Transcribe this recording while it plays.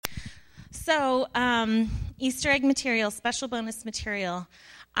So, Easter egg material, special bonus material.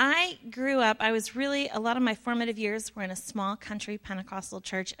 I grew up, a lot of my formative years were in a small country Pentecostal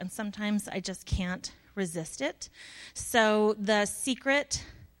church, and sometimes I just can't resist it. So the secret,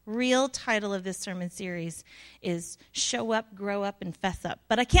 real title of this sermon series is Show Up, Grow Up, and Fess Up.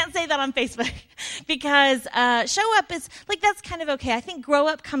 But I can't say that on Facebook because show up is, that's kind of okay. I think grow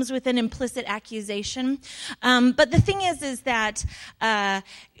up comes with an implicit accusation. But the thing is that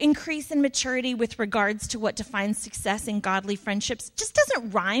increase in maturity with regards to what defines success in godly friendships just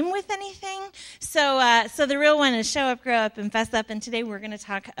doesn't rhyme with anything. So the real one is show up, grow up, and fess up. And today we're going to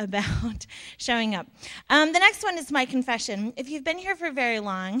talk about showing up. The next one is my confession. If you've been here for very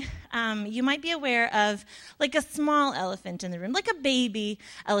long, you might be aware of a small elephant in the room, like a baby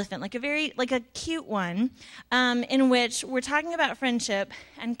elephant, like a cute one, in which we're talking about friendship,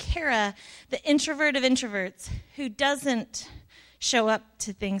 and Kara, the introvert of introverts, who doesn't show up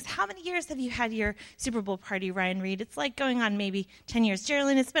to things. How many years have you had your Super Bowl party, Ryan Reed? It's going on maybe 10 years.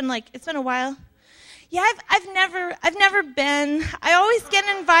 Geraldine, it's been a while. Yeah, I've never been. I always get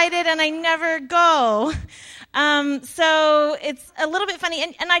invited and I never go. So it's a little bit funny.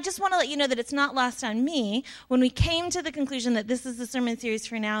 And I just want to let you know that it's not lost on me. When we came to the conclusion that this is the sermon series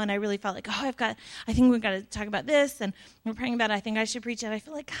for now, and I really felt like, I think we've got to talk about this, and we're praying about it, I think I should preach it. I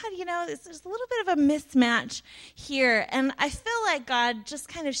feel like, God, there's a little bit of a mismatch here. And I feel like God just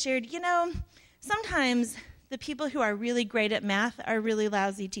kind of shared, sometimes the people who are really great at math are really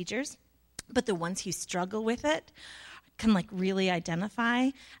lousy teachers. But the ones who struggle with it can really identify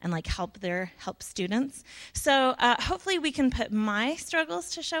and help students. So hopefully we can put my struggles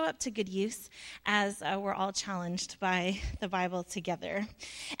to show up to good use as we're all challenged by the Bible together.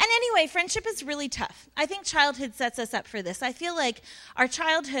 And anyway, friendship is really tough. I think childhood sets us up for this. I feel like our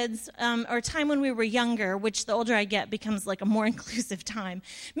childhoods or time when we were younger, which the older I get becomes a more inclusive time,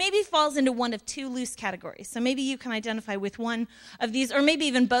 maybe falls into one of two loose categories. So maybe you can identify with one of these, or maybe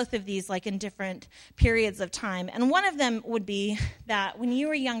even both of these, in different periods of time. And one of them would be that when you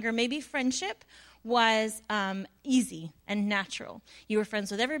were younger, maybe friendship was easy and natural. You were friends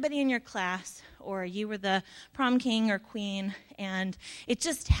with everybody in your class, or you were the prom king or queen, and it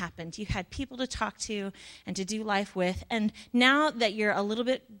just happened. You had people to talk to and to do life with. And now that you're a little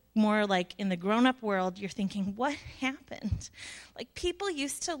bit more in the grown-up world, you're thinking, what happened? People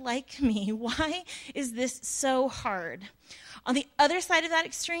used to like me. Why is this so hard? On the other side of that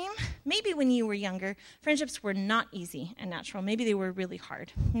extreme, maybe when you were younger, friendships were not easy and natural. Maybe they were really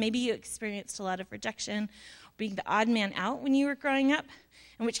hard. Maybe you experienced a lot of rejection, being the odd man out when you were growing up,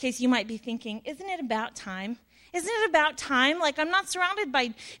 in which case you might be thinking, isn't it about time? Isn't it about time? I'm not surrounded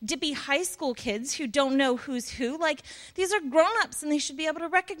by dippy high school kids who don't know who's who. These are grown-ups, and they should be able to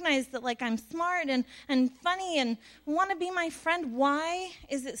recognize that, I'm smart and funny and want to be my friend. Why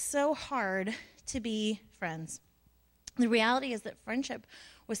is it so hard to be friends? The reality is that friendship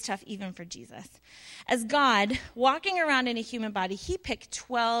was tough even for Jesus. As God, walking around in a human body, he picked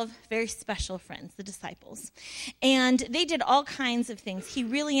 12 very special friends, the disciples. And they did all kinds of things. He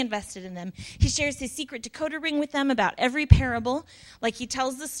really invested in them. He shares his secret decoder ring with them about every parable. He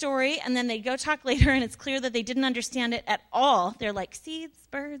tells the story, and then they go talk later, and it's clear that they didn't understand it at all. They're like, seeds,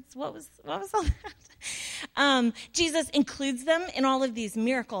 birds, what was all that? Jesus includes them in all of these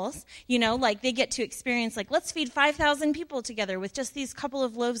miracles. They get to experience, let's feed 5,000 people together with just these couple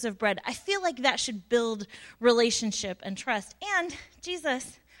of loaves of bread. I feel like that should build relationship and trust. And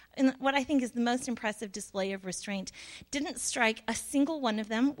Jesus, in what I think is the most impressive display of restraint, didn't strike a single one of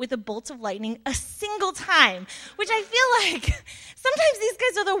them with a bolt of lightning a single time, which I feel like sometimes these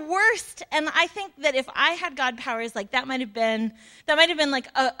guys are the worst. And I think that if I had God powers, that might have been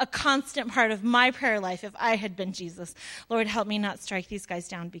a constant part of my prayer life if I had been Jesus. Lord, help me not strike these guys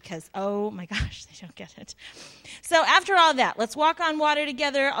down because, oh my gosh, they don't get it. So after all that, let's walk on water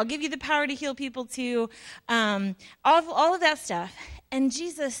together. I'll give you the power to heal people too. All of that stuff. And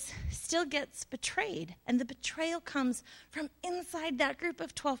Jesus still gets betrayed. And the betrayal comes from inside that group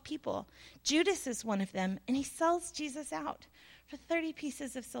of 12 people. Judas is one of them, and he sells Jesus out for 30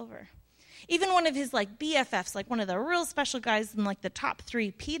 pieces of silver. Even one of his BFFs, one of the real special guys in the top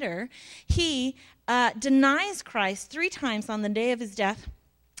 3, Peter, he denies Christ 3 times on the day of his death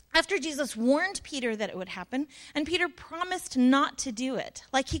after Jesus warned Peter that it would happen, and Peter promised not to do it.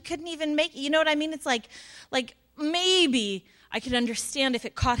 He couldn't even make it. You know what I mean? It's like maybe I could understand if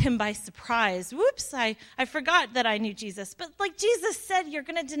it caught him by surprise. Whoops, I forgot that I knew Jesus. But Jesus said, you're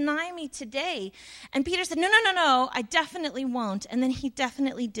going to deny me today. And Peter said, no, I definitely won't. And then he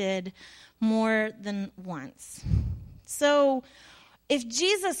definitely did more than once. So if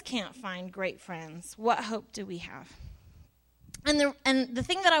Jesus can't find great friends, what hope do we have? And the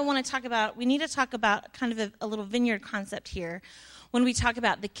thing that I want to talk about, we need to talk about kind of a little vineyard concept here when we talk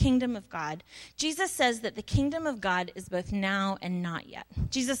about the kingdom of God. Jesus says that the kingdom of God is both now and not yet.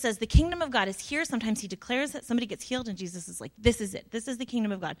 Jesus says the kingdom of God is here. Sometimes he declares that somebody gets healed, and Jesus is like, this is it. This is the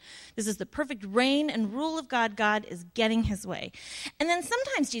kingdom of God. This is the perfect reign and rule of God. God is getting his way. And then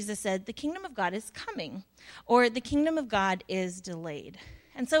sometimes Jesus said the kingdom of God is coming, or the kingdom of God is delayed.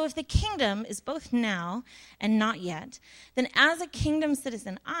 And so if the kingdom is both now and not yet, then as a kingdom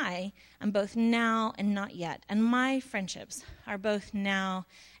citizen, I am both now and not yet. And my friendships are both now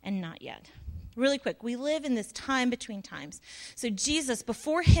and not yet. Really quick, we live in this time between times. So Jesus,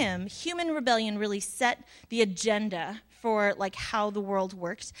 before him, human rebellion really set the agenda for like how the world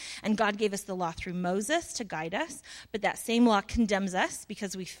worked. And God gave us the law through Moses to guide us. But that same law condemns us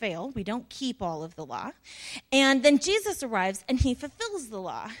because we fail. We don't keep all of the law. And then Jesus arrives and he fulfills the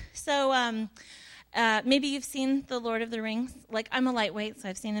law. So maybe you've seen The Lord of the Rings. Like, I'm a lightweight, so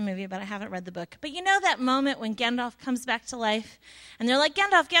I've seen the movie, but I haven't read the book. But you know that moment when Gandalf comes back to life, and they're like,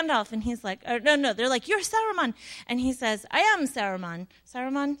 Gandalf, Gandalf, and he's like, no, they're like, you're Saruman. And he says, I am Saruman,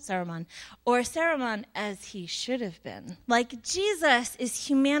 or Saruman as he should have been. Like, Jesus is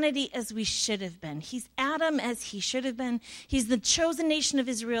humanity as we should have been. He's Adam as he should have been. He's the chosen nation of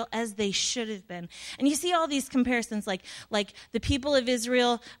Israel as they should have been. And you see all these comparisons, like the people of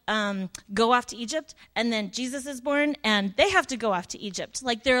Israel go off to Egypt, and then Jesus is born, and they have to go off to Egypt.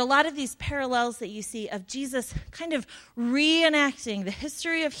 Like, there are a lot of these parallels that you see of Jesus kind of reenacting the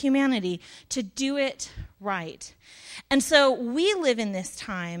history of humanity to do it right. And so we live in this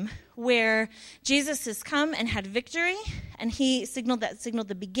time where Jesus has come and had victory, and he signaled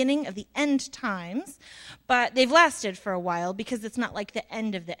the beginning of the end times, but they've lasted for a while because it's not like the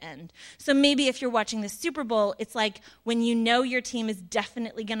end of the end. So maybe if you're watching the Super Bowl, it's like when you know your team is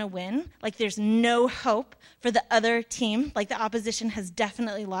definitely going to win, like there's no hope for the other team, like the opposition has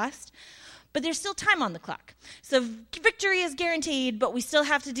definitely lost. But there's still time on the clock. So victory is guaranteed, but we still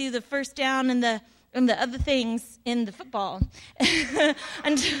have to do the first down and the other things in the football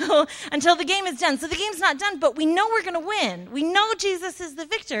until the game is done. So the game's not done, but we know we're going to win. We know Jesus is the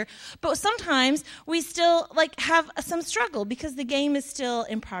victor, but sometimes we still have some struggle because the game is still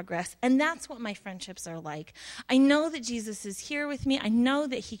in progress. And that's what my friendships are like. I know that Jesus is here with me. I know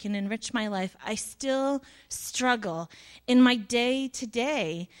that he can enrich my life. I still struggle in my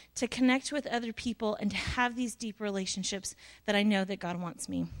day-to-day to connect with other people and to have these deep relationships that I know that God wants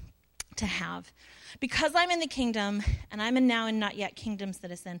me to have. Because I'm in the kingdom, and I'm a now and not yet kingdom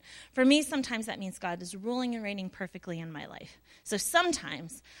citizen, for me, sometimes that means God is ruling and reigning perfectly in my life. So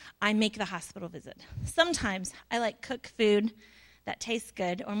sometimes I make the hospital visit. Sometimes I cook food that tastes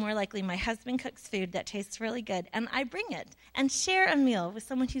good, or more likely my husband cooks food that tastes really good, and I bring it and share a meal with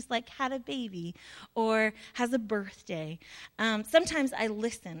someone who's had a baby or has a birthday. Sometimes I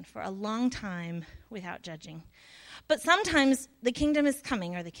listen for a long time without judging. But sometimes the kingdom is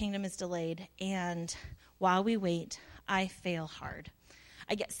coming or the kingdom is delayed, and while we wait, I fail hard.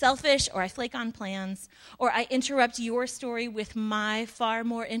 I get selfish, or I flake on plans, or I interrupt your story with my far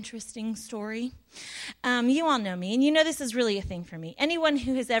more interesting story. You all know me, and you know this is really a thing for me. Anyone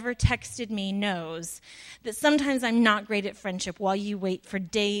who has ever texted me knows that sometimes I'm not great at friendship while you wait for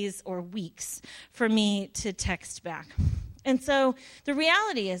days or weeks for me to text back. And so the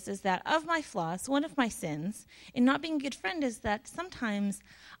reality is that of my flaws, one of my sins in not being a good friend is that sometimes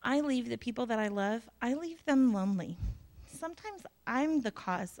I leave the people that I love, I leave them lonely. Sometimes I'm the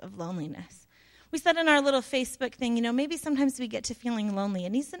cause of loneliness. We said in our little Facebook thing, maybe sometimes we get to feeling lonely.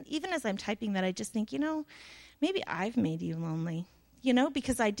 And even as I'm typing that, I just think, maybe I've made you lonely,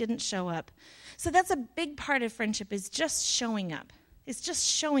 because I didn't show up. So that's a big part of friendship, is just showing up. It's just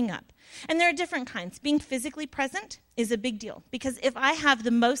showing up. And there are different kinds. Being physically present is a big deal, because if I have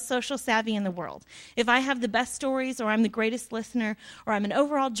the most social savvy in the world, if I have the best stories, or I'm the greatest listener, or I'm an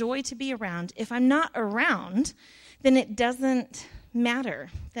overall joy to be around, if I'm not around, then it doesn't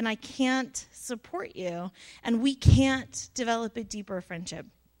matter. Then I can't support you, and we can't develop a deeper friendship.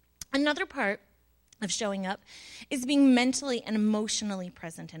 Another part of showing up is being mentally and emotionally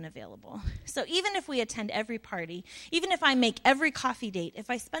present and available. So even if we attend every party, even if I make every coffee date, if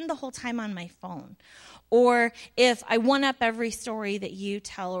I spend the whole time on my phone, or if I one-up every story that you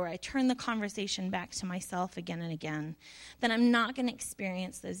tell, or I turn the conversation back to myself again and again, then I'm not going to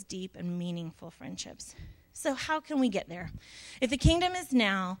experience those deep and meaningful friendships. So how can we get there? If the kingdom is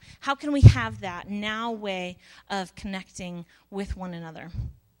now, how can we have that now way of connecting with one another?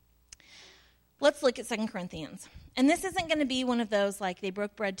 Let's look at 2 Corinthians. And this isn't going to be one of those like they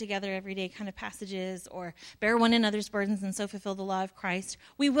broke bread together every day kind of passages or bear one another's burdens and so fulfill the law of Christ.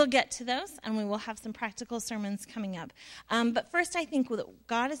 We will get to those, and we will have some practical sermons coming up. But first, I think that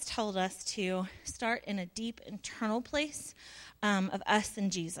God has told us to start in a deep internal place of us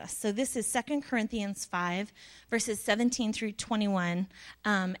and Jesus. So this is 2 Corinthians 5, verses 17 through 21.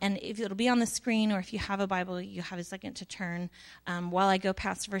 And if it'll be on the screen, or if you have a Bible, you have a second to turn while I go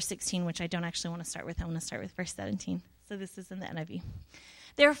past verse 16, which I don't actually want to start with. I want to start with verse 17. So this is in the NIV.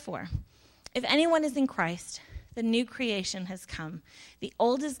 Therefore, if anyone is in Christ, the new creation has come. The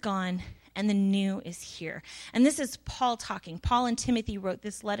old is gone, and the new is here. And this is Paul talking. Paul and Timothy wrote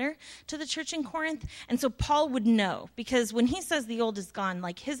this letter to the church in Corinth. And so Paul would know, because when he says the old is gone,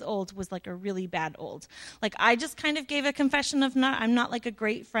 like his old was like a really bad old. Like I just kind of gave a confession of I'm not like a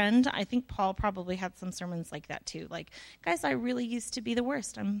great friend. I think Paul probably had some sermons like that too. Like, guys, I really used to be the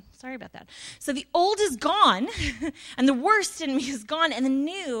worst. I'm sorry about that. So the old is gone, and the worst in me is gone, and the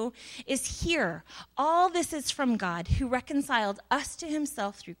new is here. All this is from God, who reconciled us to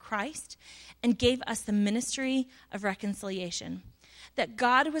himself through Christ and gave us the ministry of reconciliation. That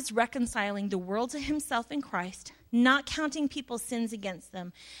God was reconciling the world to himself in Christ, not counting people's sins against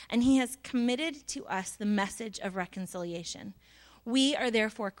them, and he has committed to us the message of reconciliation. We are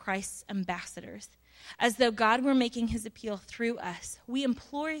therefore Christ's ambassadors. As though God were making his appeal through us, we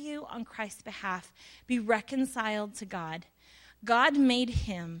implore you on Christ's behalf, be reconciled to God. God made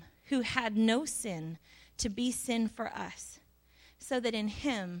him who had no sin to be sin for us, so that in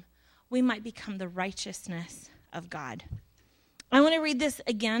him we might become the righteousness of God. I want to read this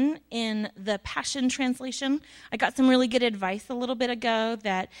again in the Passion Translation. I got some really good advice a little bit ago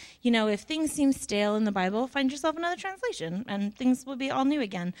that, if things seem stale in the Bible, find yourself another translation and things will be all new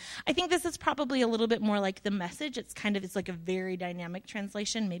again. I think this is probably a little bit more like the Message. It's like a very dynamic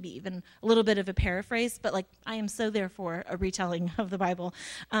translation, maybe even a little bit of a paraphrase, but like I am so therefore a retelling of the Bible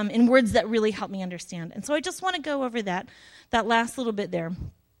in words that really help me understand. And so I just want to go over that last little bit there.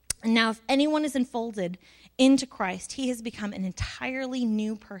 And now if anyone is enfolded into Christ, he has become an entirely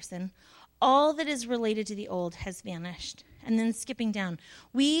new person. All that is related to the old has vanished. And then skipping down,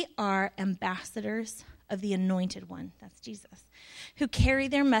 we are ambassadors of the Anointed One, that's Jesus, who carry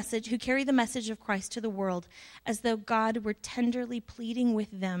the message of Christ to the world as though God were tenderly pleading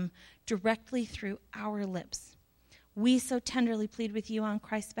with them directly through our lips. We so tenderly plead with you on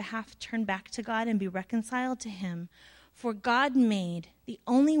Christ's behalf, turn back to God and be reconciled to him. For God made the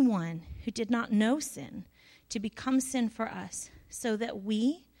only one who did not know sin to become sin for us, so that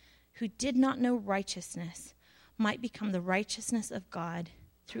we, who did not know righteousness, might become the righteousness of God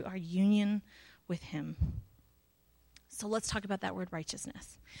through our union with him. So let's talk about that word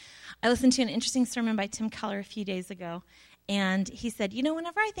righteousness. I listened to an interesting sermon by Tim Keller a few days ago, and he said,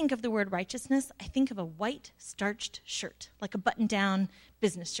 whenever I think of the word righteousness, I think of a white starched shirt, like a button-down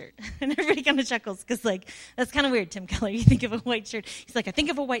business shirt. And everybody kind of chuckles because, that's kind of weird, Tim Keller. You think of a white shirt. He's like, I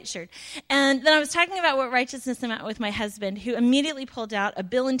think of a white shirt. And then I was talking about what righteousness meant with my husband, who immediately pulled out a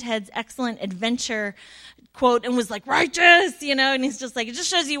Bill and Ted's Excellent Adventure quote and was like, righteous, and he's just like, it just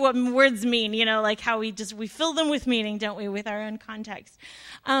shows you what words mean, like how we fill them with meaning, don't we, with our own context.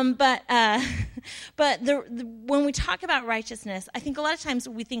 But when we talk about righteousness, I think a lot of times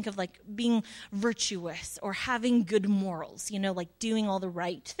we think of like being virtuous or having good morals, like doing all the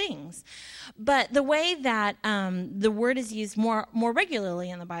right things. But the way that the word is used more regularly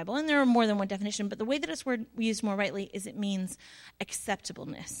in the Bible, and there are more than one definition, but the way that this word used more rightly is it means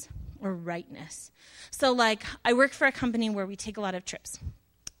acceptableness or rightness. So I work for a company where we take a lot of trips.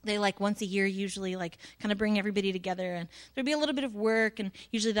 They once a year usually kind of bring everybody together, and there'll be a little bit of work, and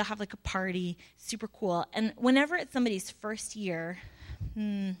usually they'll have a party, super cool. And whenever it's somebody's first year,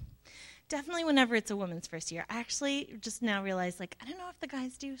 definitely whenever it's a woman's first year, I actually just now realize I don't know if the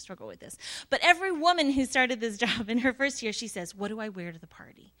guys do struggle with this, but every woman who started this job in her first year, she says, what do I wear to the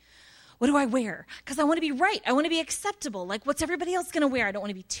party? What do I wear? Because I want to be right. I want to be acceptable. What's everybody else going to wear? I don't want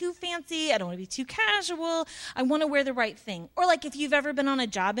to be too fancy. I don't want to be too casual. I want to wear the right thing. Or if you've ever been on a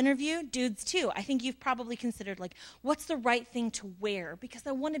job interview, dudes too, I think you've probably considered what's the right thing to wear? Because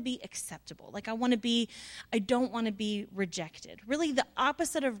I want to be acceptable. I don't want to be rejected. Really the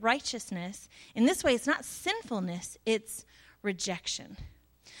opposite of righteousness. In this way, it's not sinfulness, it's rejection.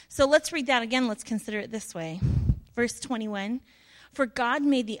 So let's read that again. Let's consider it this way. Verse 21. For God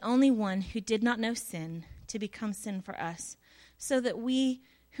made the only one who did not know sin to become sin for us, so that we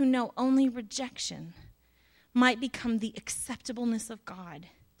who know only rejection might become the acceptableness of God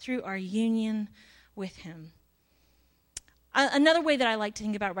through our union with him. Another way that I like to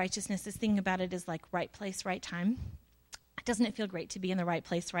think about righteousness is thinking about it as right place, right time. Doesn't it feel great to be in the right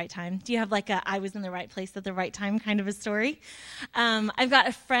place, right time? Do you have like a I was in the right place at the right time kind of a story? I've got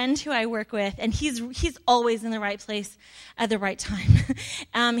a friend who I work with, and he's always in the right place at the right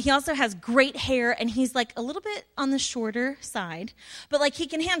time. He also has great hair, and he's like a little bit on the shorter side, but like he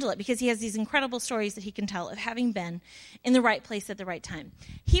can handle it because he has these incredible stories that he can tell of having been in the right place at the right time.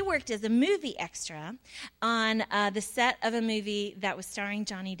 He worked as a movie extra on the set of a movie that was starring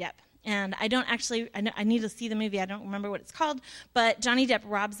Johnny Depp. And I need to see the movie. I don't remember what it's called. But Johnny Depp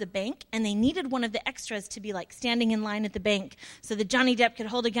robs a bank, and they needed one of the extras to be, like, standing in line at the bank so that Johnny Depp could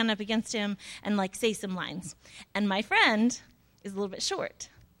hold a gun up against him and, like, say some lines. And my friend is a little bit short,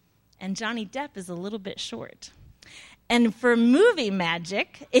 and Johnny Depp is a little bit short. And for movie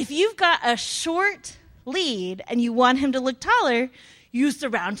magic, if you've got a short lead and you want him to look taller, you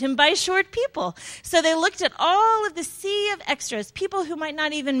surround him by short people. So they looked at all of the sea of extras, people who might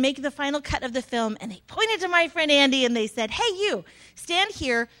not even make the final cut of the film, and they pointed to my friend Andy and they said, hey, you, stand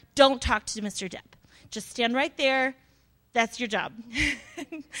here, don't talk to Mr. Depp. Just stand right there. That's your job.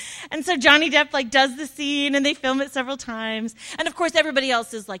 And so Johnny Depp like does the scene, and they film it several times. And of course, everybody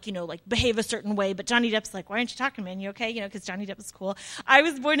else is like, like behave a certain way. But Johnny Depp's like, why aren't you talking, man? You okay? Because Johnny Depp is cool. I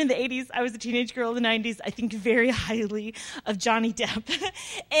was born in the 80s. I was a teenage girl in the 90s. I think very highly of Johnny Depp.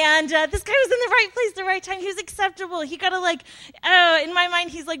 And this guy was in the right place at the right time. He was acceptable. He got to in my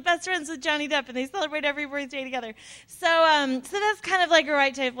mind, he's like best friends with Johnny Depp, and they celebrate every birthday together. So that's kind of like a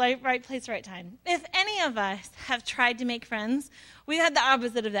right place, right time. If any of us have tried to make friends, we've had the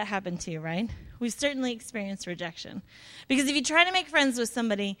opposite of that happen too, right? We've certainly experienced rejection. Because if you try to make friends with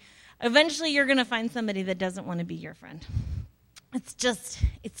somebody, eventually you're going to find somebody that doesn't want to be your friend. It's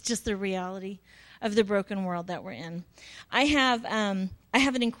just the reality of the broken world that we're in. I have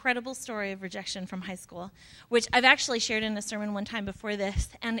an incredible story of rejection from high school, which I've actually shared in a sermon one time before this.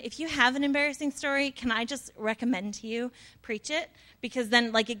 And if you have an embarrassing story, can I just recommend to you, preach it? Because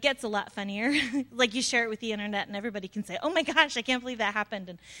then, it gets a lot funnier. You share it with the internet, and everybody can say, oh my gosh, I can't believe that happened.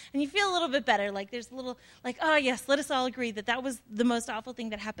 And you feel a little bit better. There's a little, oh yes, let us all agree that was the most awful thing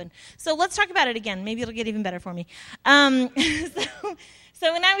that happened. So let's talk about it again. Maybe it'll get even better for me.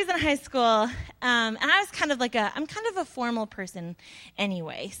 So when I was in high school, and I was I'm kind of a formal person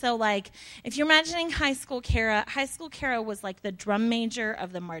anyway. So if you're imagining high school Kara was the drum major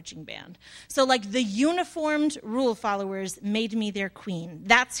of the marching band. So the uniformed rule followers made me their queen.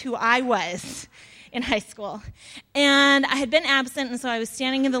 That's who I was in high school. And I had been absent, and so I was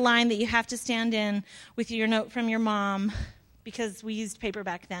standing in the line that you have to stand in with your note from your mom, because we used paper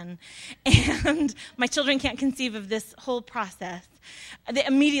back then. And my children can't conceive of this whole process. They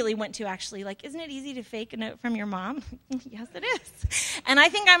immediately went to isn't it easy to fake a note from your mom? Yes, it is. And I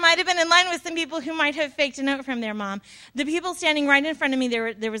think I might have been in line with some people who might have faked a note from their mom. The people standing right in front of me,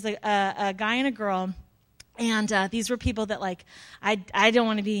 there was a guy and a girl. And these were people that I don't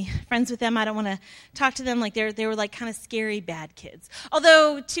want to be friends with them. I don't want to talk to them. They were kind of scary bad kids.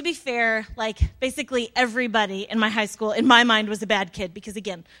 Although to be fair, basically everybody in my high school, in my mind, was a bad kid because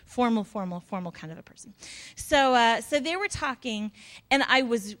again, formal kind of a person. So they were talking, and I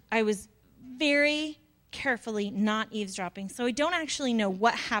was very carefully not eavesdropping, so I don't actually know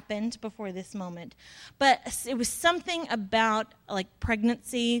what happened before this moment, but it was something about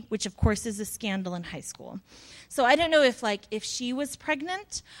pregnancy, which of course is a scandal in high school. So I don't know if she was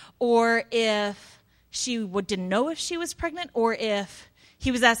pregnant, or if she didn't know if she was pregnant, or if he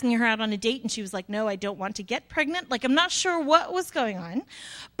was asking her out on a date and she was like, no, I don't want to get pregnant. I'm not sure what was going on,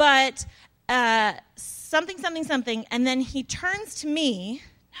 but something, and then he turns to me,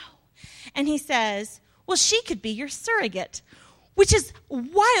 and he says, well, she could be your surrogate, which is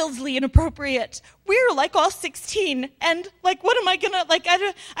wildly inappropriate. We're all 16, and what am I gonna, I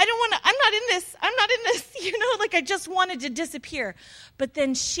don't want to, I'm not in this, I just wanted to disappear. But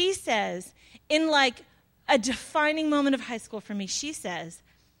then she says, in a defining moment of high school for me, she says,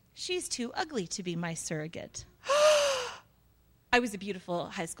 she's too ugly to be my surrogate. I was a beautiful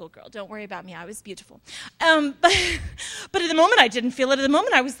high school girl. Don't worry about me. I was beautiful. But at the moment, I didn't feel it. At the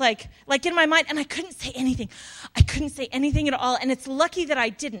moment, I was in my mind, and I couldn't say anything. I couldn't say anything at all, and it's lucky that I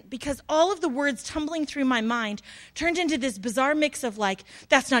didn't, because all of the words tumbling through my mind turned into this bizarre mix of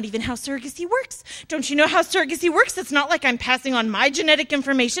that's not even how surrogacy works. Don't you know how surrogacy works? It's not I'm passing on my genetic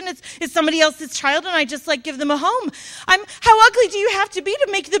information. It's somebody else's child, and I just give them a home. How ugly do you have to be to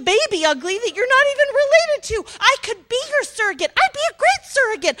make the baby ugly that you're not even related to? I could be your surrogate. I'd be a great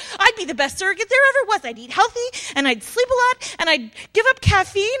surrogate. I'd be the best surrogate there ever was. I'd eat healthy, and I'd sleep a lot, and I'd give up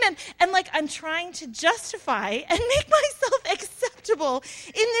caffeine, and I'm trying to justify and make myself acceptable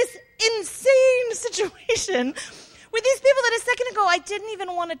in this insane situation We're these people that a second ago I didn't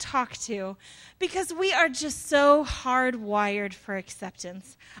even want to talk to because we are just so hardwired for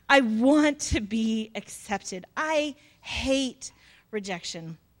acceptance. I want to be accepted. I hate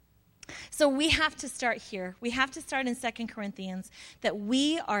rejection. So we have to start here. We have to start in 2 Corinthians that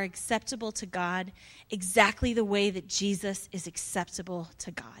we are acceptable to God exactly the way that Jesus is acceptable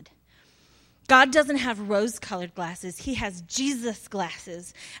to God. God doesn't have rose-colored glasses. He has Jesus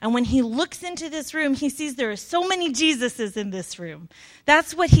glasses. And when he looks into this room, he sees there are so many Jesuses in this room.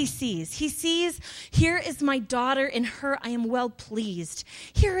 That's what he sees. He sees, here is my daughter. In her, I am well pleased.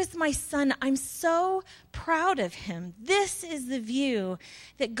 Here is my son. I'm so proud of him. This is the view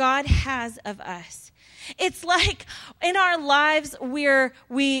that God has of us. It's like in our lives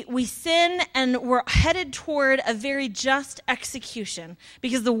we sin and we're headed toward a very just execution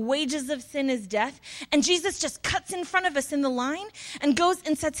because the wages of sin is death. And Jesus just cuts in front of us in the line and goes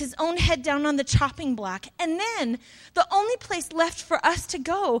and sets his own head down on the chopping block. And then the only place left for us to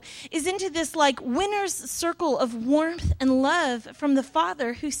go is into this like winner's circle of warmth and love from the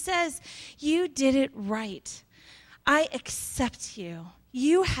Father who says, you did it right. I accept you.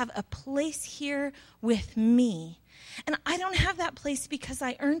 You have a place here with me. And I don't have that place because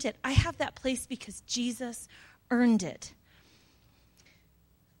I earned it. I have that place because Jesus earned it.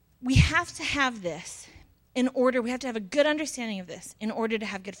 We have to have this we have to have a good understanding of this in order to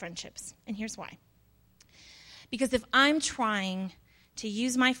have good friendships. And here's why. Because if I'm trying to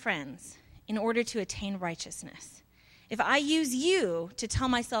use my friends in order to attain righteousness, if I use you to tell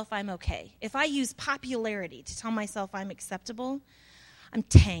myself I'm okay, if I use popularity to tell myself I'm acceptable, I'm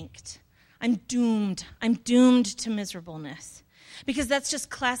tanked. I'm doomed. I'm doomed to miserableness. Because that's just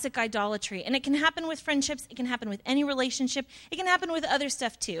classic idolatry. And it can happen with friendships. It can happen with any relationship. It can happen with other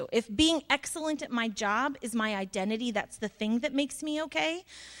stuff too. If being excellent at my job is my identity, that's the thing that makes me okay,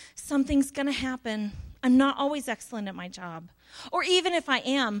 something's going to happen. I'm not always excellent at my job. Or even if I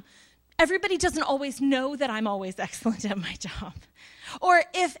am, everybody doesn't always know that I'm always excellent at my job. Or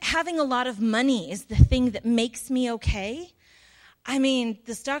if having a lot of money is the thing that makes me okay, I mean,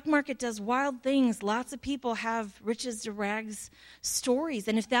 the stock market does wild things. Lots of people have riches to rags stories.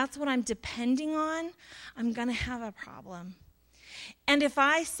 And if that's what I'm depending on, I'm going to have a problem. And if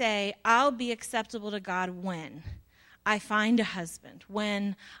I say, I'll be acceptable to God when I find a husband,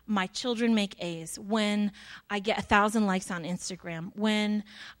 when my children make A's, when I get 1,000 likes on Instagram, when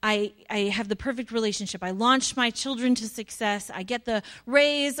I have the perfect relationship, I launch my children to success, I get the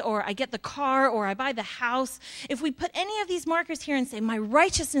raise, or I get the car, or I buy the house. If we put any of these markers here and say, my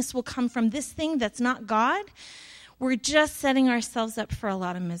righteousness will come from this thing that's not God, we're just setting ourselves up for a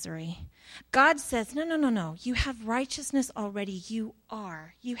lot of misery. God says, no. You have righteousness already. You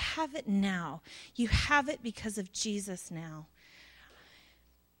are. You have it now. You have it because of Jesus now.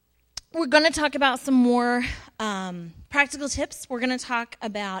 We're going to talk about some more practical tips. We're going to talk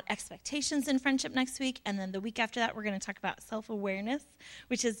about expectations in friendship next week, and then the week after that, we're going to talk about self-awareness,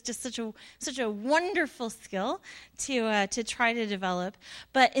 which is just such a wonderful skill to try to develop.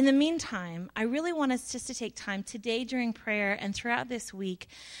 But in the meantime, I really want us just to take time today during prayer and throughout this week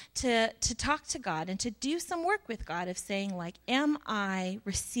to talk to God and to do some work with God of saying, like, am I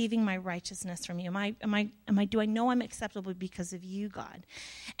receiving my righteousness from you? Do I know I'm acceptable because of you, God?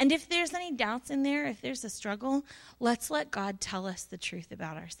 And if there's any doubts in there, if there's a struggle, let's let God tell us the truth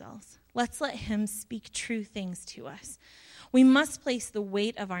about ourselves. Let's let him speak true things to us. We must place the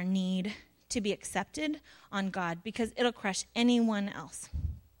weight of our need to be accepted on God because it'll crush anyone else.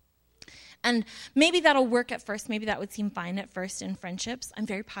 And maybe that'll work at first. Maybe that would seem fine at first in friendships. I'm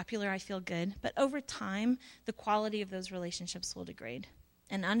very popular. I feel good. But over time, the quality of those relationships will degrade.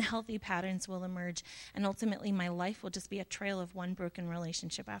 And unhealthy patterns will emerge, and ultimately my life will just be a trail of one broken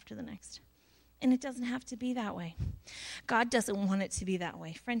relationship after the next. And it doesn't have to be that way. God doesn't want it to be that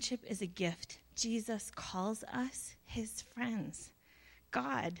way. Friendship is a gift. Jesus calls us his friends.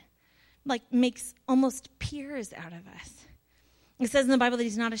 God, makes almost peers out of us. It says in the Bible that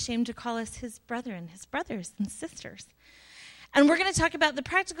he's not ashamed to call us his brethren, his brothers and sisters. And we're going to talk about the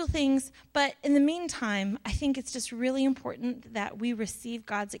practical things, but in the meantime, I think it's just really important that we receive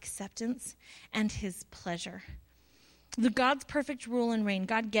God's acceptance and his pleasure. God's perfect rule and reign,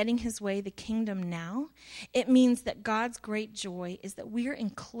 God getting his way, the kingdom now, it means that God's great joy is that we are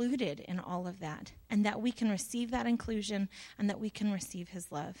included in all of that, and that we can receive that inclusion, and that we can receive his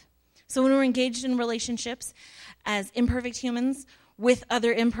love. So when we're engaged in relationships as imperfect humans, with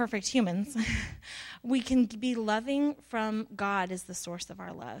other imperfect humans, we can be loving from God as the source of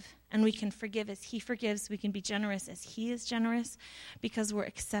our love. And we can forgive as he forgives. We can be generous as he is generous because we're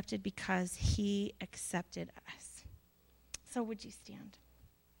accepted because he accepted us. So would you stand?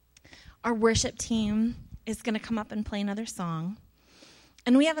 Our worship team is going to come up and play another song.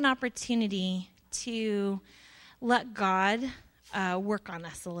 And we have an opportunity to let God work on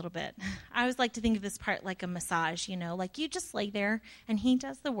us a little bit. I always like to think of this part like a massage, like you just lay there and he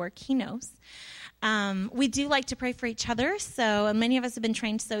does the work. He knows. We do like to pray for each other, and many of us have been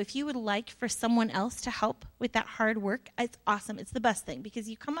trained. So if you would like for someone else to help with that hard work, it's awesome. It's the best thing because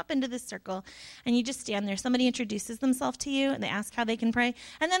you come up into this circle and you just stand there. Somebody introduces themselves to you and they ask how they can pray,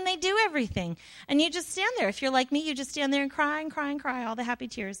 and then they do everything. And you just stand there. If you're like me, you just stand there and cry and cry and cry all the happy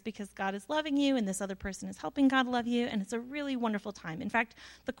tears because God is loving you and this other person is helping God love you, and it's a really wonderful time. In fact,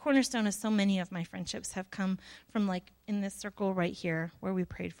 the cornerstone of so many of my friendships have come from like in this circle right here where we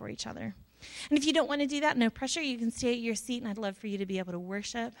prayed for each other. And if you don't want to do that, no pressure. You can stay at your seat, and I'd love for you to be able to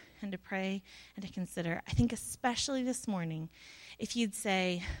worship and to pray and to consider. I think especially this morning, if you'd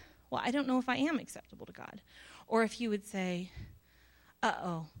say, well, I don't know if I am acceptable to God. Or if you would say,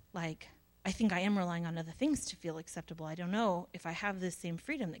 I think I am relying on other things to feel acceptable. I don't know if I have this same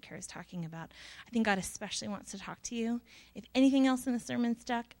freedom that Kara's talking about. I think God especially wants to talk to you. If anything else in the sermon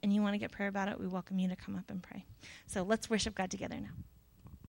stuck and you want to get prayer about it, we welcome you to come up and pray. So let's worship God together now.